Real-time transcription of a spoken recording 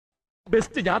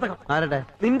Best ജാതകം. ആരുടെ?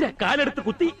 നിന്റെ കാലെടുത്ത്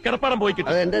കുത്തി കിടപ്പാടം പോയി കിട്ടും.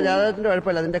 അത് എന്റെ ജാതകത്തിന്റെ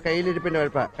കുഴപ്പമില്ല, അതിന്റെ കയ്യിലിരിപ്പിന്റെ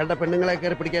കുഴപ്പ. കണ്ട പെണ്ണുങ്ങളെ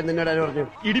കയറി പിടിക്കാൻ നിന്നോട് ആര് പറഞ്ഞു?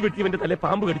 ഇടിവെട്ടിവന്റെ തലേ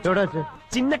പാമ്പ് കടിച്ചോടാ.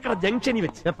 ചിന്നക്കട ജംഗ്ഷനിൽ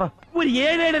വെച്ച് ഒരു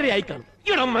 7-7:30 ആയി കാണും.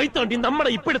 ഇവിടെ മൈത്തോണ്ടി നമ്മുടെ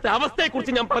ഇപ്പോഴത്തെ അവസ്ഥയെ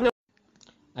കുറിച്ച് ഞാൻ പറഞ്ഞു.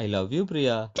 I love you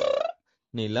Priya.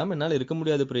 நீ இல்லாம என்னால இருக்க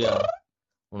முடியாது பிரியா.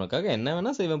 உனக்காக என்ன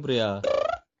வேணா செய்வேன் பிரியா.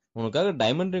 உனக்காக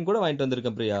டைமண்ட் ரிங் கூட வாங்கிட்டு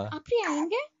வந்திருக்கேன் பிரியா. அப்படியே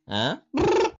எங்க?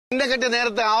 എന്നെ കെട്ടി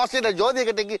നേരത്തെ ആശയുടെ ജ്യോതിയെ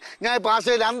കെട്ടിക്ക് ഞാൻ ഇപ്പൊ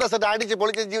ആശയുടെ അന്തസ്സട്ട് അടിച്ച്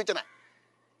പൊളിച്ച് ജീവിച്ചനെ.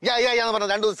 എന്ന് പറഞ്ഞ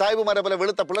 2 സാഹിബുമാരെ പോലെ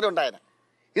വെളുത്ത പിള്ളേരുണ്ടായനെ.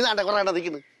 ഇതാണ്ടെ കുറെ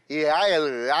നിൽക്കുന്നു. ഈ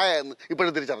ആയെന്ന്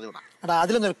ഇപ്പോഴും തിരിച്ചറിഞ്ഞൂടാ.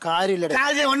 അതിലൊന്നും കാര്യമില്ല.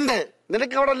 കാര്യമുണ്ട്.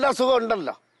 നിനക്ക് അവിടെ എല്ലാ സുഖം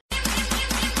ഉണ്ടല്ലോ.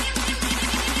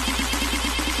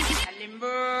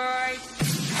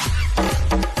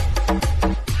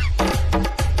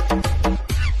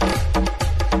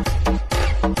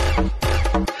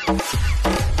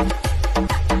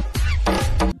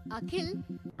 അഖിൽ,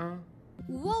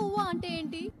 అంటే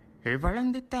ఏంటి?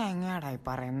 ഇവളെന്ത് തേങ്ങാടായി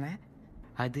പറയുന്നേ?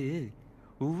 അത്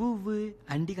ഉവ്വ്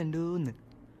അണ്ടി കണ്ടൂന്ന്.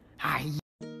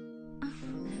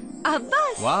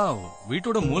 வாவ்,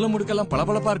 வீட்டோட மூல முடுக்கெல்லாம்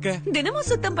பளபளப்பா இருக்க. தினமும்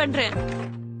சுத்தம் பண்றேன்.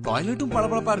 டாய்லெட்டும்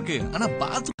பளபளப்பா இருக்கு. ஆனா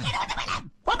பாத்ரூம்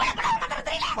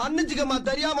മണ്ണിച്ചിക്കമ്മ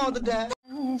തരിയാമ വന്നിട്ട്.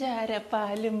 പഞ്ചാര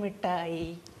പാലും മിഠായി.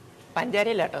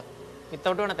 പഞ്ചാരയില്ലാട്ടോ,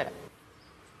 വിത്തൗട്ട് വേണം തരാം.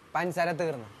 പഞ്ചാര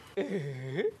തീർന്നു.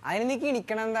 അതിന് നീ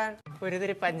കിണിക്കണം. എന്താ ഒരു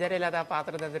തരി പഞ്ചാര ഇല്ലാത്ത ആ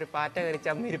പാത്രത്തിൽ ഒരു പാറ്റ കറിച്ച്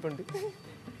അമ്മിരിപ്പുണ്ട്.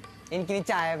 എനിക്കിനി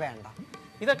ചായ വേണ്ട.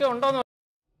 ഇതൊക്കെ ഉണ്ടോന്ന്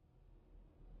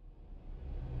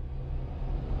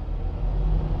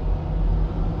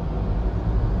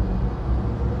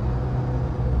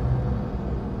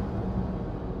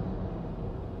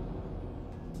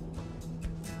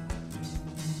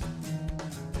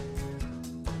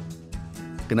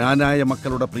ജ്ഞാനായ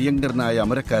മക്കളുടെ പ്രിയങ്കരനായ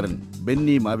അമരക്കാരൻ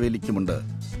Benny മാവേലിക്കുമുണ്ട്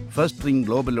first ring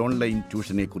global online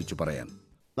ട്യൂഷനെ കുറിച്ച് പറയാൻ.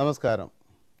 നമസ്കാരം.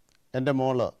 എൻ്റെ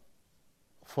മോള്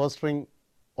first ring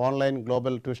online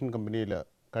global tuition കമ്പനിയിൽ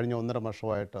കഴിഞ്ഞ 1.5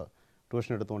 വർഷമായിട്ട്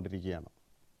ട്യൂഷൻ എടുത്തുകൊണ്ടിരിക്കുകയാണ്.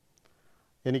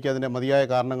 എനിക്കതിൻ്റെ മതിയായ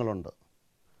കാരണങ്ങളുണ്ട്.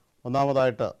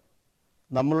 ഒന്നാമതായിട്ട്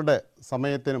നമ്മളുടെ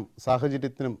സമയത്തിനും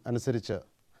സാഹചര്യത്തിനും അനുസരിച്ച്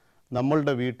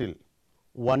നമ്മളുടെ വീട്ടിൽ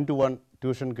 1-to-1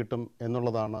 ട്യൂഷൻ കിട്ടും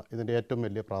എന്നുള്ളതാണ് ഇതിൻ്റെ ഏറ്റവും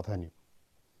വലിയ പ്രാധാന്യം.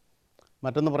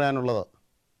 മറ്റൊന്ന് പറയാനുള്ളത്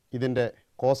ഇതിൻ്റെ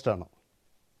കോസ്റ്റാണ്.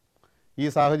 ഈ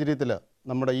സാഹചര്യത്തിൽ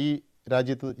നമ്മുടെ ഈ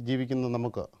രാജ്യത്ത് ജീവിക്കുന്ന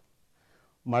നമുക്ക്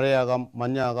മഴയാകാം,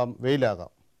 മഞ്ഞാകാം,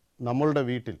 വെയിലാകാം, നമ്മളുടെ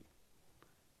വീട്ടിൽ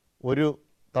ഒരു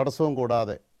തടസ്സവും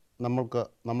കൂടാതെ നമ്മൾക്ക്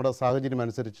നമ്മുടെ സാഹചര്യം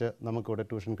അനുസരിച്ച് നമുക്കിവിടെ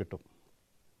ട്യൂഷൻ കിട്ടും.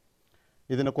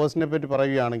 ഇതിൻ്റെ കോസ്റ്റിനെ പറ്റി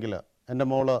പറയുകയാണെങ്കിൽ എൻ്റെ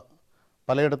മോള്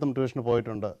പലയിടത്തും ട്യൂഷന്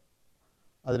പോയിട്ടുണ്ട്.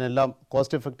 അതിനെല്ലാം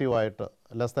കോസ്റ്റ് എഫക്റ്റീവായിട്ട്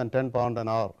less than £10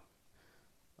 an hour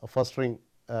first ring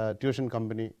tuition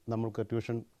company നമ്മൾക്ക്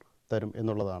ട്യൂഷൻ തരും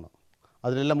എന്നുള്ളതാണ്.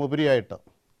 അതിലെല്ലാം ഉപരിയായിട്ട്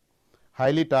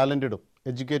ഹൈലി ടാലൻറ്റഡും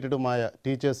എഡ്യൂക്കേറ്റഡുമായ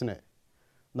ടീച്ചേഴ്സിനെ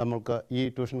നമുക്ക് ഈ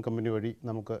ട്യൂഷൻ കമ്പനി വഴി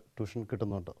നമുക്ക് ട്യൂഷൻ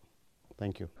കിട്ടുന്നുണ്ട്.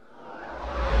 Thank you.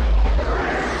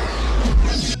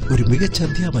 ഒരു മികച്ച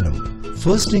അധ്യാപനം.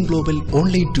 First ring global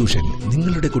online tuition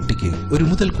നിങ്ങളുടെ കുട്ടിക്ക് ഒരു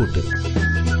മുതൽക്കൂട്ട്.